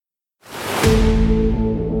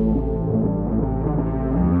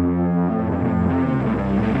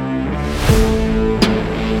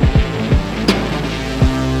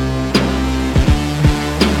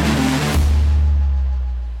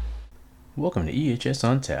Welcome to EHS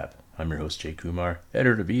on Tap. I'm your host Jay Kumar,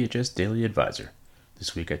 editor of EHS Daily Advisor.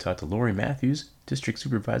 This week I talked to Lori Matthews, district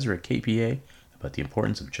supervisor at KPA, about the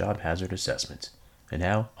importance of job hazard assessments. And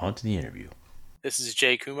now, on to the interview. This is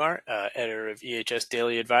Jay Kumar, editor of EHS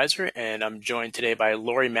Daily Advisor, and I'm joined today by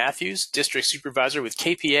Lori Matthews, district supervisor with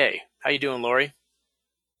KPA. How you doing, Lori?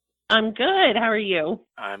 I'm good. How are you?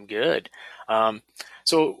 I'm good.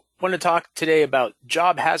 So I want to talk today about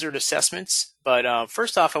job hazard assessments, but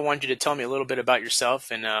first off, I want you to tell me a little bit about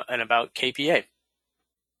yourself and about KPA.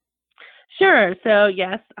 Sure. So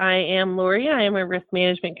yes, I am Lori. I am a risk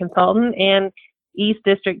management consultant and East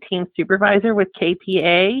District team supervisor with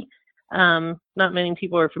KPA. Not many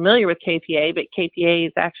people are familiar with KPA, but KPA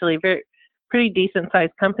is actually a pretty decent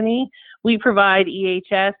sized company. We provide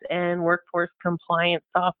EHS and workforce compliance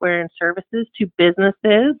software and services to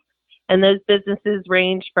businesses, and those businesses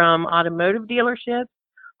range from automotive dealerships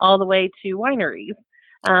all the way to wineries.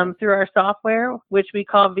 Through our software, which we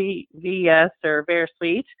call VES or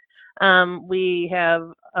VeriSuite, we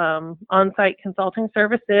have on-site consulting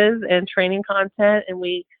services and training content, and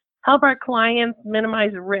we help our clients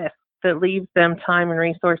minimize risk that leaves them time and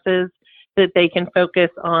resources that they can focus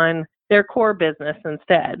on their core business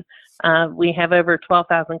instead. We have over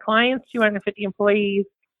 12,000 clients, 250 employees,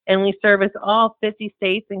 and we service all 50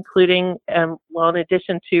 states, including, in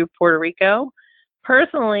addition to Puerto Rico.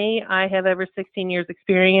 Personally, I have over 16 years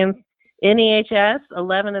experience in EHS.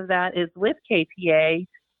 11 of that is with KPA,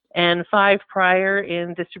 and 5 prior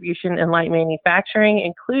in distribution and light manufacturing,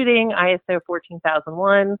 including ISO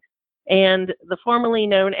 14001 and the formerly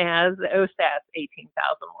known as the OSAS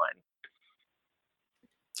 18001.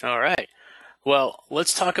 All right. Well,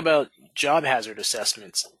 let's talk about job hazard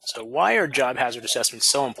assessments. So why are job hazard assessments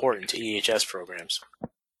so important to EHS programs?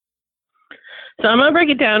 So I'm going to break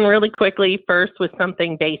it down really quickly first with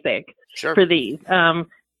something basic for these.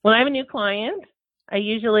 When I have a new client, I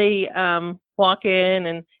usually walk in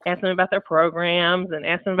and ask them about their programs and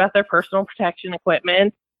ask them about their personal protection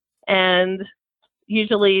equipment. And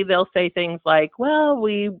usually they'll say things like, well,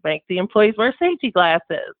 we make the employees wear safety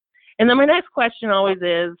glasses. And then my next question always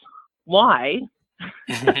is, why?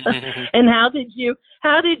 And how did you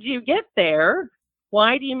get there?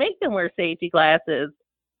 Why do you make them wear safety glasses?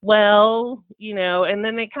 Well, and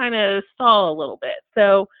then they kind of stall a little bit.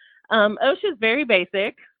 So OSHA is very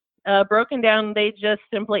basic. Broken down, they just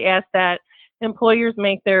simply ask that employers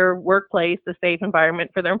make their workplace a safe environment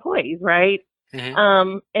for their employees, right?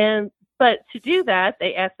 Mm-hmm. But to do that,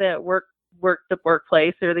 they ask that the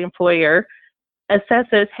workplace or the employer assess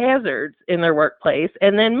those hazards in their workplace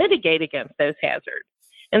and then mitigate against those hazards.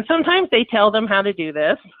 And sometimes they tell them how to do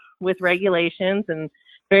this with regulations and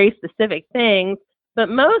very specific things, but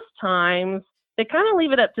most times they kind of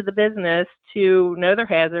leave it up to the business to know their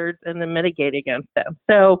hazards and then mitigate against them.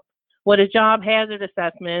 So what a job hazard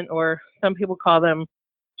assessment, or some people call them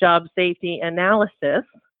job safety analysis,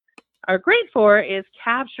 are great for is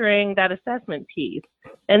capturing that assessment piece.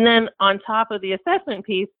 And then on top of the assessment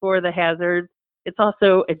piece for the hazards, it's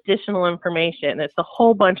also additional information. It's a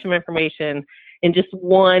whole bunch of information in just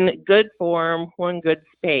one good form, one good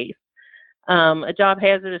space. A job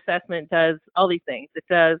hazard assessment does all these things.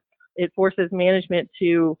 It forces management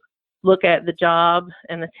to look at the job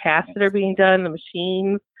and the tasks that are being done, the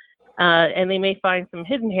machines, and they may find some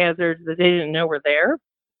hidden hazards that they didn't know were there.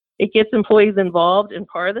 It gets employees involved in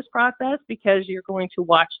part of this process because you're going to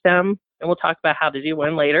watch them, and we'll talk about how to do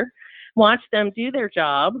one later, watch them do their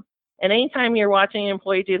job. And anytime you're watching an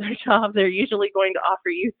employee do their job, they're usually going to offer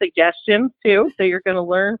you suggestions too. So you're going to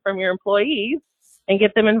learn from your employees and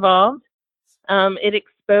get them involved. It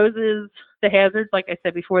exposes the hazards, like I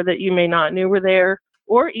said before, that you may not know were there,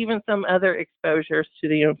 or even some other exposures to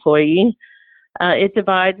the employee. It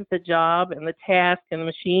divides the job and the task and the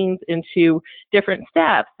machines into different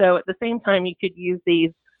steps. So at the same time, you could use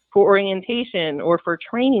these for orientation or for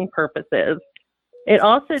training purposes. It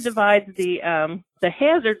also divides the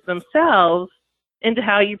hazards themselves into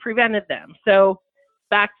how you prevented them. So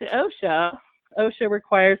back to OSHA. OSHA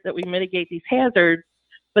requires that we mitigate these hazards,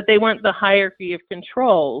 but they want the hierarchy of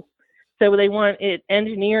controls. So they want it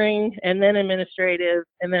engineering and then administrative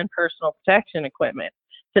and then personal protection equipment.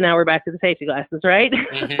 So now we're back to the safety glasses, right?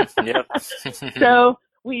 Mm-hmm. Yep. So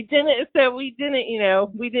we didn't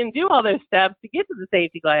do all those steps to get to the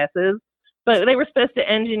safety glasses, but they were supposed to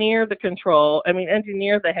engineer the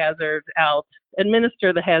hazard out,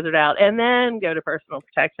 administer the hazard out, and then go to personal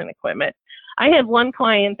protection equipment. I had one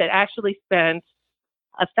client that actually spent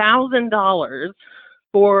 $1,000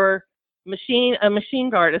 for a machine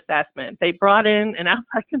guard assessment. They brought in an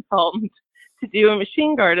outside consultant to do a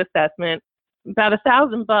machine guard assessment about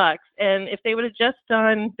 $1,000. And if they would have just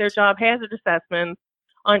done their job hazard assessments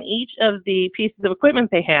on each of the pieces of equipment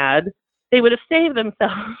they had, they would have saved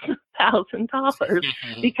themselves $1,000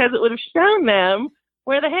 because it would have shown them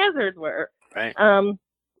where the hazards were. Right.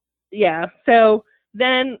 Yeah. So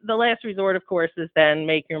then the last resort, of course, is then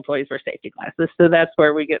make your employees wear safety glasses. So that's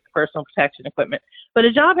where we get the personal protection equipment. But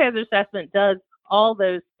a job hazard assessment does all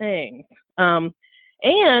those things. And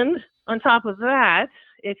on top of that,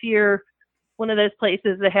 if you're one of those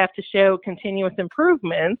places that have to show continuous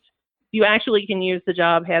improvement, you actually can use the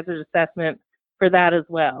job hazard assessment for that as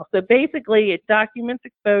well. So basically, it documents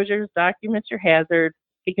exposures, documents your hazards.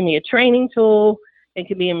 It can be a training tool. It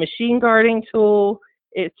can be a machine guarding tool.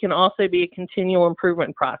 It can also be a continual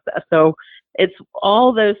improvement process. So it's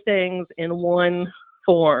all those things in one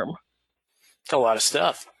form. It's a lot of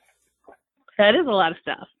stuff. That is a lot of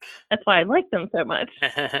stuff. That's why I like them so much.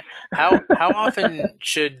 How often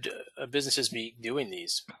should businesses be doing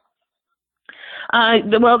these?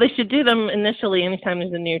 Well, they should do them initially anytime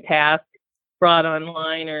there's a new task brought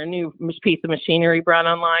online or a new piece of machinery brought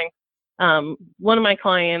online. One of my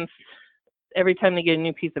clients, every time they get a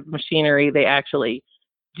new piece of machinery, they actually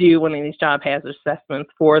do one of these job hazard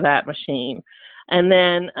assessments for that machine. And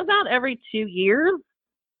then about every 2 years,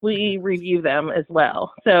 we review them as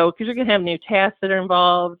well. So, because you're going to have new tasks that are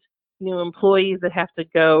involved, new employees that have to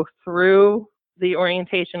go through the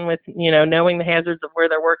orientation with, knowing the hazards of where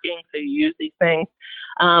they're working. So you use these things.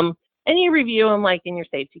 And you review them like in your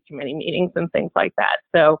safety committee meetings and things like that.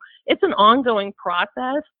 So it's an ongoing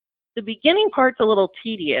process. The beginning part's a little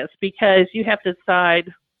tedious because you have to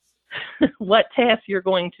decide what tasks you're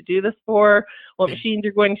going to do this for, what machines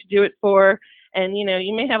you're going to do it for. And,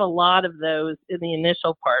 you may have a lot of those in the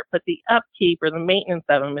initial part, but the upkeep or the maintenance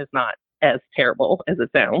of them is not as terrible as it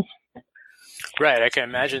sounds. Right. I can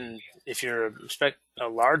imagine if you're a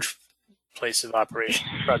large place of operation,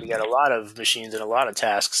 you probably got a lot of machines and a lot of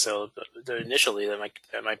tasks. So initially that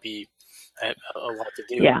might be a lot to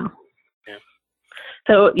do. Yeah.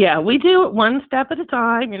 So, we do it one step at a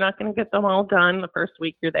time. You're not going to get them all done the first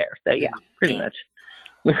week you're there. So, pretty much.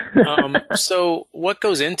 So what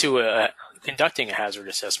goes into conducting a hazard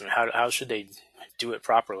assessment? How should they do it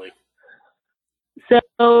properly?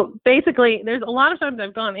 So basically, there's a lot of times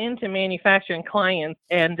I've gone into manufacturing clients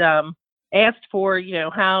and asked for,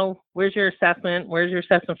 where's your assessment? Where's your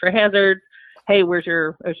assessment for hazards? Hey, where's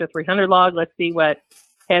your OSHA 300 log? Let's see what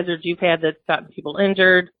hazards you've had that's gotten people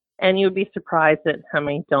injured. And you would be surprised at how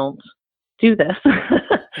many don't do this.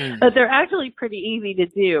 But they're actually pretty easy to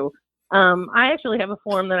do. I actually have a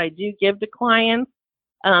form that I do give to clients.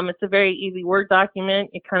 It's a very easy Word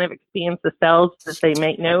document. It kind of expands the cells that they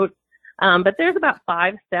make notes. But there's about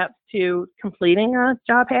 5 steps to completing a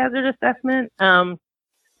job hazard assessment.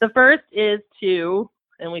 The first is to,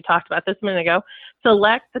 and we talked about this a minute ago,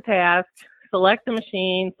 select the task, select the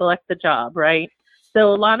machine, select the job, right?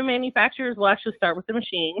 So a lot of manufacturers will actually start with the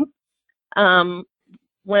machine.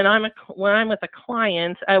 When I'm with a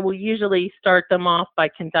client, I will usually start them off by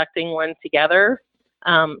conducting one together.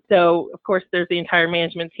 So of course there's the entire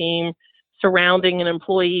management team surrounding an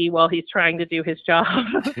employee while he's trying to do his job.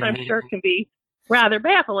 I'm sure it can be rather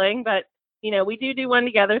baffling, but we do one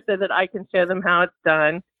together so that I can show them how it's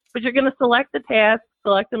done. But you're going to select the task,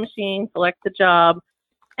 select the machine, select the job.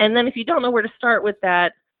 And then if you don't know where to start with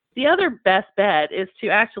that, the other best bet is to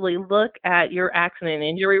actually look at your accident and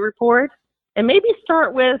injury report and maybe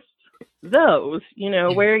start with those,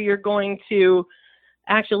 where you're going to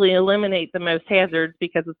actually eliminate the most hazards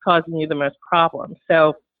because it's causing you the most problems.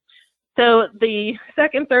 So the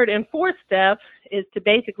second, third, and fourth step is to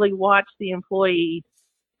basically watch the employee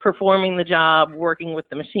performing the job, working with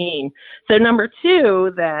the machine. So number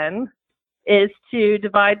 2 then is to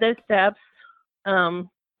divide those steps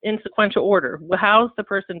in sequential order. How's the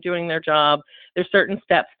person doing their job? There's certain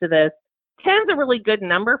steps to this. 10 is a really good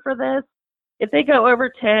number for this. If they go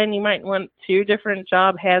over 10, you might want 2 different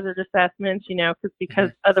job hazard assessments, because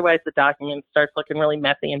otherwise the document starts looking really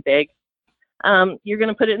messy and big. You're going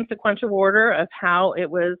to put it in sequential order of how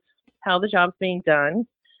the job's being done.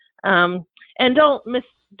 And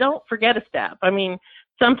don't forget a step. I mean,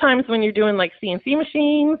 sometimes when you're doing like CNC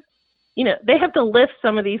machines, they have to lift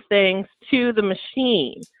some of these things to the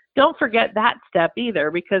machine. Don't forget that step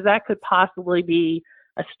either, because that could possibly be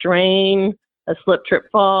a strain, a slip, trip,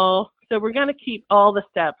 fall. So we're going to keep all the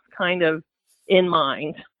steps kind of in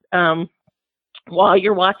mind. While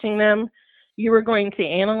you're watching them, you are going to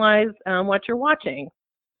analyze what you're watching.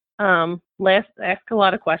 Ask a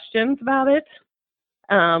lot of questions about it.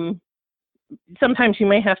 Sometimes you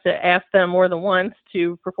may have to ask them more than once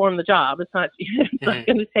to perform the job. It's not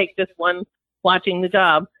going to take just one watching the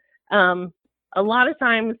job. a lot of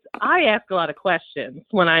times I ask a lot of questions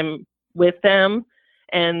when I'm with them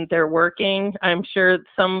and they're working. I'm sure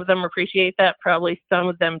some of them appreciate that. Probably some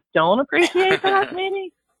of them don't appreciate that,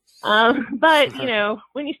 maybe. But,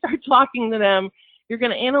 when you start talking to them, you're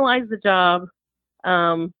going to analyze the job.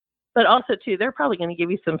 But also, too, they're probably going to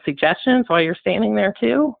give you some suggestions while you're standing there,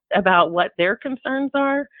 too, about what their concerns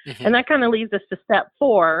are. Mm-hmm. And that kind of leads us to step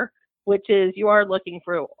 4, which is you are looking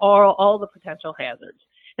for all the potential hazards.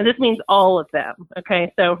 And this means all of them,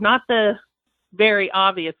 okay? So not the very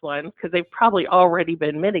obvious ones, because they've probably already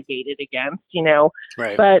been mitigated against,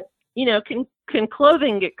 Right. But, can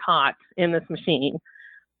clothing get caught in this machine?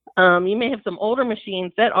 You may have some older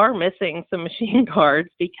machines that are missing some machine guards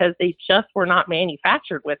because they just were not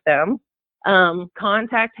manufactured with them.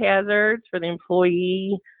 Contact hazards for the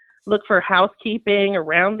employee. Look for housekeeping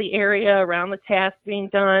around the area, around the task being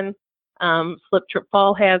done. Slip, trip,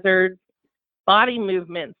 fall hazards. Body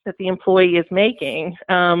movements that the employee is making.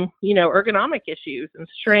 Ergonomic issues and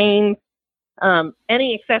strains.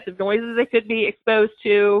 Any excessive noises they could be exposed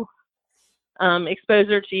to.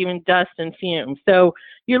 Exposure to even dust and fumes. So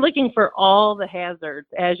you're looking for all the hazards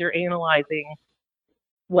as you're analyzing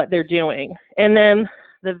what they're doing. And then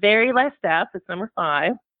the very last step, it's number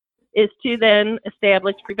 5, is to then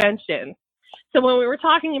establish prevention. So when we were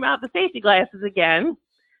talking about the safety glasses again,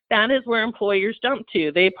 that is where employers jump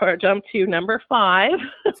to. They jump to number 5,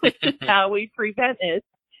 which is how we prevent it,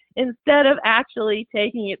 instead of actually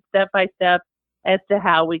taking it step by step as to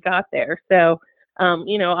how we got there. So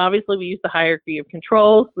obviously we use the hierarchy of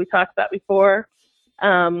controls we talked about before.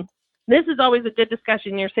 This is always a good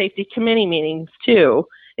discussion in your safety committee meetings too,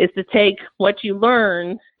 is to take what you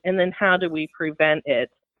learn and then how do we prevent it,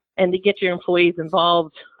 and to get your employees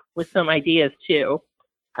involved with some ideas too.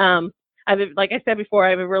 Like I said before, I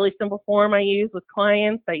have a really simple form I use with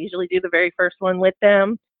clients. I usually do the very first one with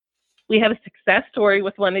them. We have a success story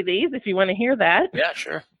with one of these if you want to hear that. Yeah,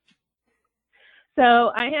 sure.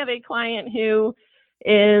 So I have a client who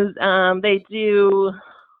is,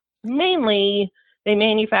 they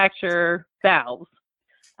manufacture valves.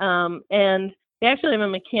 And they actually have a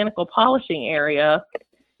mechanical polishing area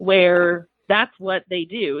where that's what they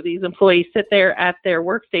do. These employees sit there at their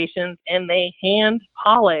workstations and they hand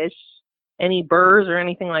polish any burrs or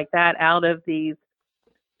anything like that out of these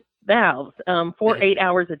valves for 8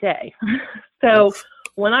 hours a day. So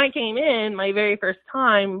when I came in my very first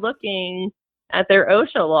time looking at their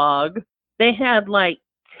OSHA log, they had like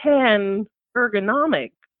 10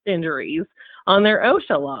 ergonomic injuries on their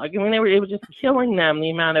OSHA log. I mean, it was just killing them, the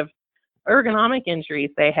amount of ergonomic injuries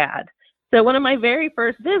they had. So one of my very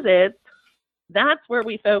first visits, that's where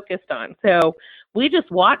we focused on. So we just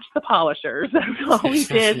watched the polishers. That's all we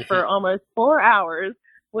did for almost 4 hours,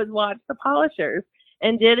 was watch the polishers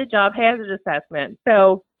and did a job hazard assessment.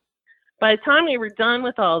 So by the time we were done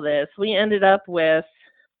with all this, we ended up with,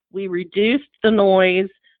 we reduced the noise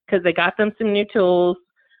because they got them some new tools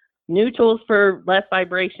for less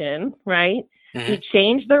vibration, right? Mm-hmm. We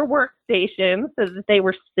changed their workstation so that they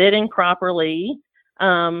were sitting properly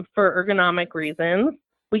for ergonomic reasons.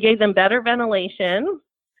 We gave them better ventilation.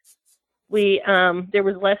 There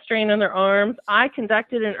was less strain on their arms. I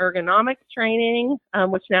conducted an ergonomics training,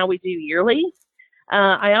 which now we do yearly.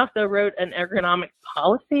 I also wrote an ergonomics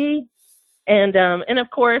policy. And of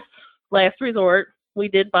course, last resort, we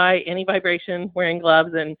did buy anti-vibration, wearing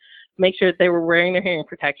gloves, and make sure that they were wearing their hearing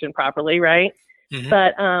protection properly, right? Mm-hmm.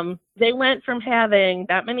 But they went from having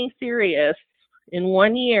that many serious in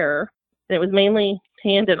 1 year, and it was mainly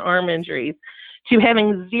hand and arm injuries, to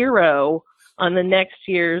having 0 on the next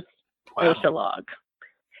year's OSHA log.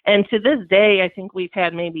 And to this day, I think we've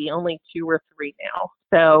had maybe only 2 or 3 now.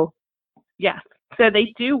 So, yes. So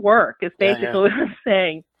they do work, is basically what I'm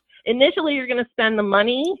saying. Initially, you're going to spend the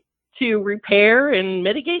money to repair and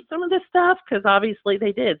mitigate some of this stuff, because obviously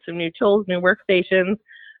they did some new tools, new workstations.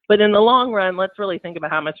 But in the long run, let's really think about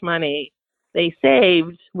how much money they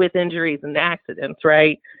saved with injuries and accidents,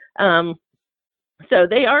 right? So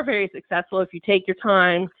they are very successful if you take your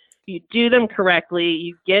time, you do them correctly,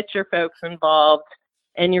 you get your folks involved,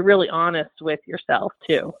 and you're really honest with yourself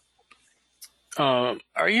too.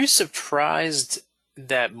 Are you surprised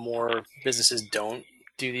that more businesses don't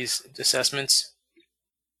do these assessments?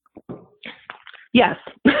 Yes.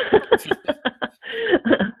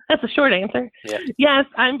 That's a short answer. Yeah. Yes,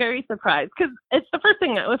 I'm very surprised, because it's the first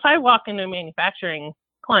thing. If I walk into a manufacturing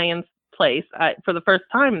client's place for the first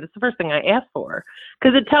time, it's the first thing I ask for,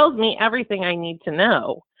 because it tells me everything I need to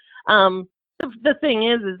know. The thing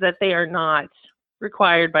is that they are not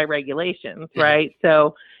required by regulations, right?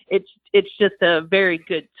 So it's just a very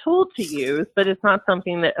good tool to use, but it's not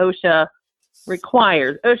something that OSHA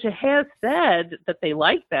required. OSHA has said that they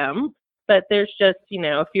like them, but there's just,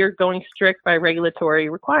 if you're going strict by regulatory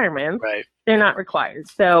requirements, right, they're not required.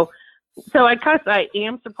 So I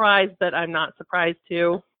am surprised, but I'm not surprised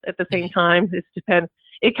too at the same time.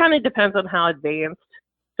 It kind of depends on how advanced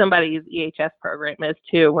somebody's EHS program is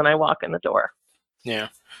too when I walk in the door. Yeah.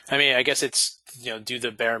 I mean, I guess it's, do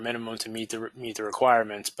the bare minimum to meet the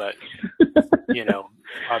requirements, but,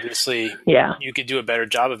 obviously you could do a better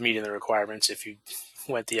job of meeting the requirements if you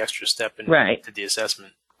went the extra step and did the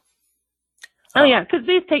assessment. Oh, yeah, because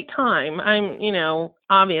these take time.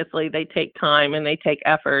 Obviously they take time and they take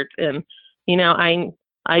effort. And,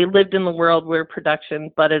 I lived in the world where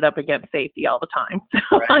production butted up against safety all the time.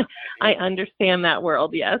 So right. I understand that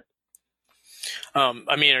world, yes.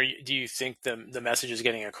 I mean, do you think the message is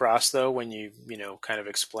getting across, though, when you, kind of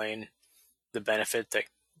explain the benefit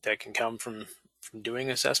that can come from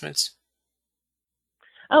doing assessments?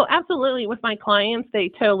 Oh, absolutely. With my clients, they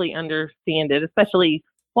totally understand it, especially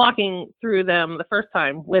walking through them the first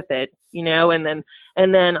time with it, and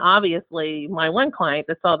then obviously my one client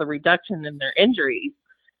that saw the reduction in their injuries,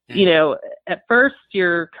 at first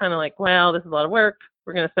you're kind of like, well, this is a lot of work.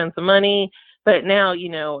 We're going to spend some money. But now,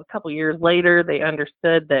 a couple years later, they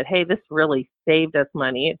understood that, hey, this really saved us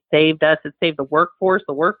money. It saved us. It saved the workforce.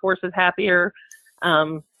 The workforce is happier.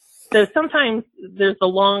 So sometimes there's the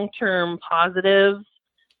long-term positives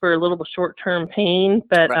for a little bit short-term pain.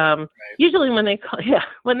 But right. Usually when they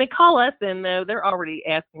call us in, though, they're already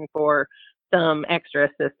asking for some extra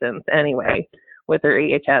assistance anyway with their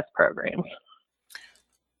EHS programs.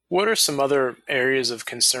 What are some other areas of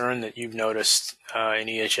concern that you've noticed in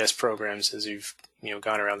EHS programs as you've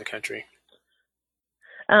gone around the country?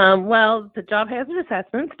 Well, the job hazard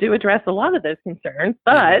assessments do address a lot of those concerns,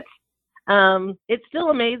 but it still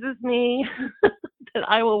amazes me that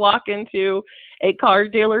I will walk into a car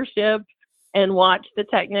dealership and watch the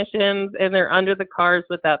technicians and they're under the cars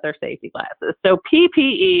without their safety glasses. So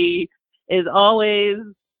PPE is always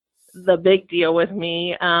the big deal with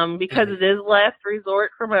me because it is last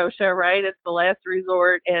resort from OSHA, right? It's the last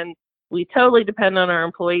resort, and we totally depend on our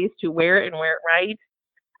employees to wear it and wear it right.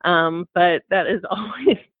 But that is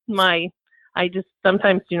always I just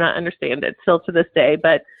sometimes do not understand it still to this day.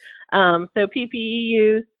 But so PPE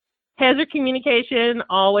use, hazard communication,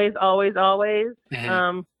 always.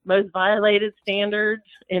 Most violated standards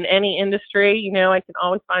in any industry. I can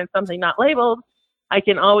always find something not labeled. I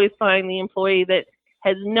can always find the employee that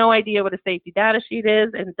has no idea what a safety data sheet is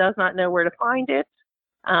and does not know where to find it.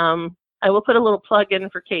 I will put a little plug in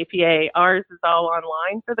for KPA. Ours is all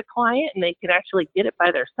online for the client, and they can actually get it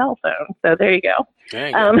by their cell phone. So there you go. There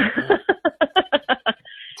you go.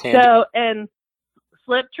 So, and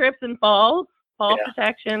slip, trips, and fall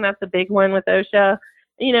protection, that's a big one with OSHA.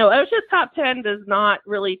 OSHA's top 10 does not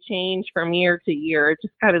really change from year to year. It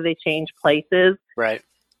just kind of, they change places. Right.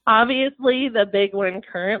 Obviously, the big one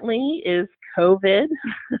currently is COVID.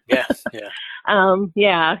 Yeah.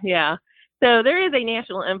 So there is a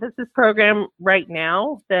national emphasis program right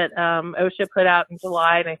now that OSHA put out in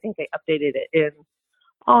July, and I think they updated it in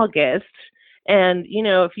August. And,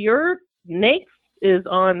 if your NAICS is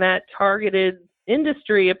on that targeted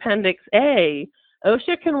industry Appendix A,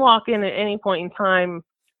 OSHA can walk in at any point in time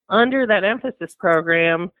under that emphasis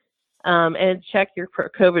program and check your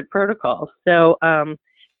COVID protocols. So,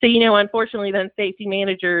 unfortunately, then safety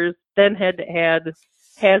managers then had to add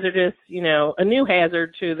hazardous, a new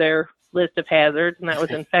hazard to their list of hazards, and that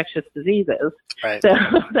was infectious diseases. Right. So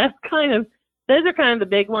those are kind of the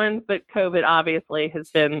big ones, but COVID obviously has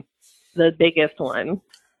been the biggest one.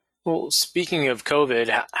 Well, speaking of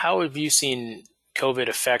COVID, how have you seen COVID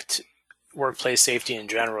affect workplace safety in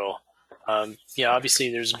general?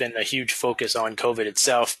 Obviously there's been a huge focus on COVID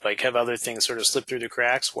itself, but have other things sort of slipped through the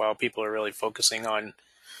cracks while people are really focusing on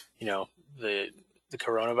the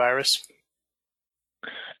coronavirus?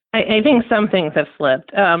 I think some things have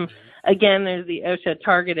slipped. Again, there's the OSHA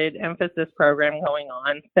targeted emphasis program going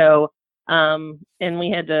on. So, and we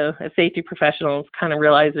had to, as safety professionals, kind of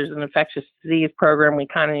realize there's an infectious disease program we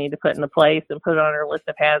kind of need to put into place and put it on our list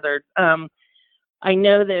of hazards. I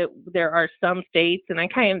know that there are some states, and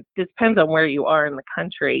it depends on where you are in the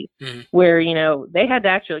country, where, they had to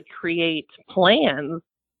actually create plans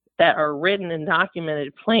that are written and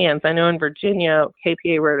documented plans. I know in Virginia,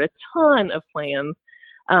 KPA wrote a ton of plans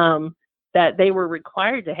that they were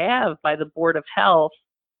required to have by the Board of Health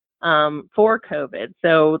for COVID.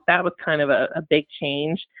 So that was kind of a big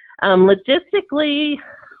change. Logistically,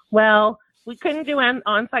 well, we couldn't do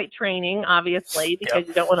on-site training, obviously, because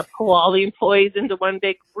you don't want to pull all the employees into one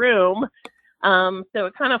big room. So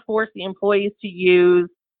it kind of forced the employees to use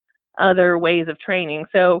other ways of training.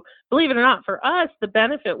 So believe it or not, for us, the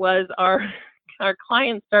benefit was our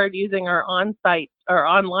clients started using our on-site or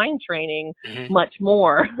online training much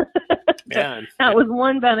more. Yeah. That was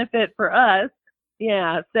one benefit for us.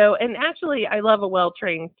 Yeah. So, and actually, I love a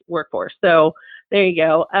well-trained workforce. So there you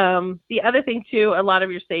go. The other thing too, a lot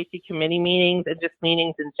of your safety committee meetings and just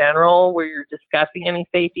meetings in general where you're discussing any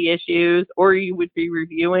safety issues or you would be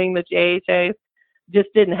reviewing the JHAs just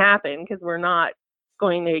didn't happen because we're not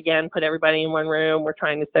going to, again, put everybody in one room. We're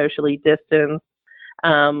trying to socially distance.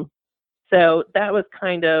 So that was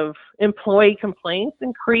kind of employee complaints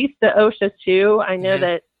increased at OSHA too. I know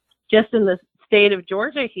that just in the state of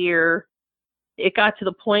Georgia here, it got to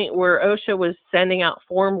the point where OSHA was sending out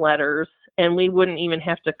form letters and we wouldn't even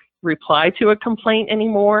have to reply to a complaint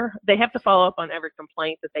anymore. They have to follow up on every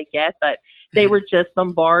complaint that they get, but they were just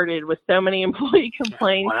bombarded with so many employee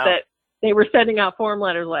complaints that they were sending out form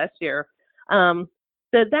letters last year. So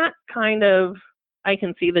that kind of, I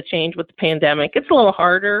can see the change with the pandemic. It's a little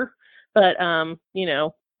harder, but, you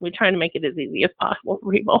know, we try to make it as easy as possible for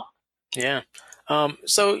people. Yeah.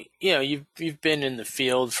 So, you know, you've been in the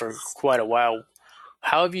field for quite a while.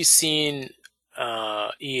 How have you seen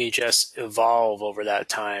EHS evolve over that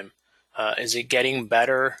time? Is it getting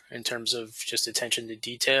better in terms of just attention to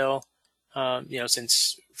detail, you know,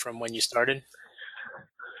 since from when you started?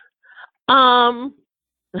 Or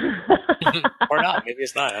not? Maybe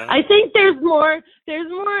it's not. I think there's more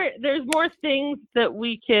things that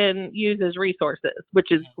we can use as resources,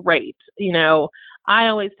 which is great. You know, I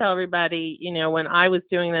always tell everybody, you know, when I was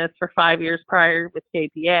doing this for 5 years prior with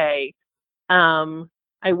KPA,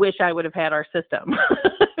 I wish I would have had our system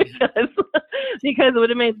because it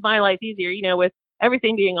would have made my life easier, you know, with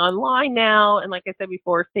everything being online now. And like I said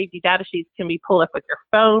before, safety data sheets can be pulled up with your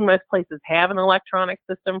phone. Most places have an electronic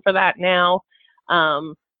system for that now.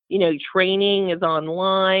 You know, training is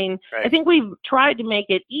online. Right. I think we've tried to make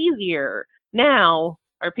it easier. Now,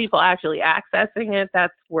 are people actually accessing it?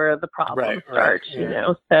 That's where the problem starts, you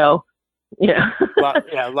know. So, yeah.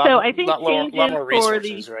 So I think lot more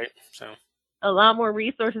resources, right? So a lot more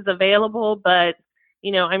resources available, but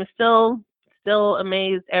you know, I'm still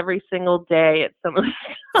amazed every single day at some of the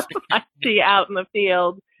stuff I see out in the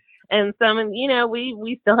field. And some, you know,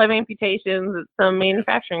 we still have amputations at some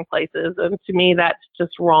manufacturing places, and to me, that's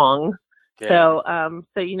just wrong. Yeah.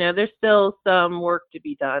 So you know, there's still some work to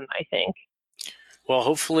be done, I think. Well,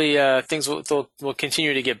 hopefully things will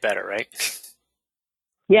continue to get better, right?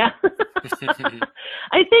 Yeah.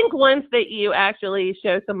 I think once that you actually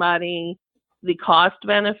show somebody the cost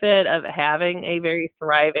benefit of having a very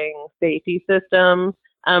thriving safety system,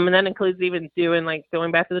 and that includes even doing, like,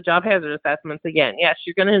 going back to the job hazard assessments again. Yes,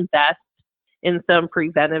 you're going to invest in some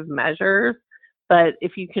preventive measures, but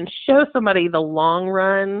if you can show somebody the long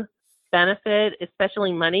run benefit,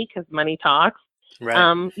 especially money, because money talks,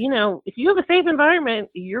 right. You know, if you have a safe environment,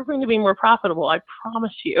 you're going to be more profitable. I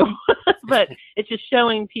promise you. But it's just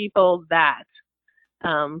showing people that,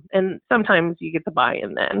 and sometimes you get the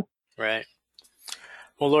buy-in then. Right.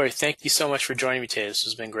 Well, Lori, thank you so much for joining me today. This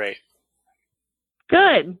has been great.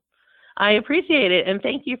 Good. I appreciate it, and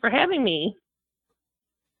thank you for having me.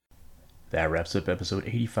 That wraps up episode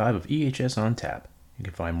 85 of EHS on Tap. You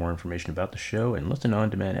can find more information about the show and listen to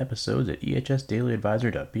on-demand episodes at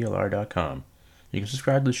ehsdailyadvisor.blr.com. You can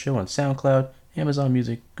subscribe to the show on SoundCloud, Amazon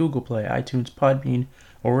Music, Google Play, iTunes, Podbean,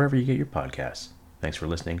 or wherever you get your podcasts. Thanks for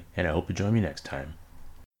listening, and I hope you join me next time.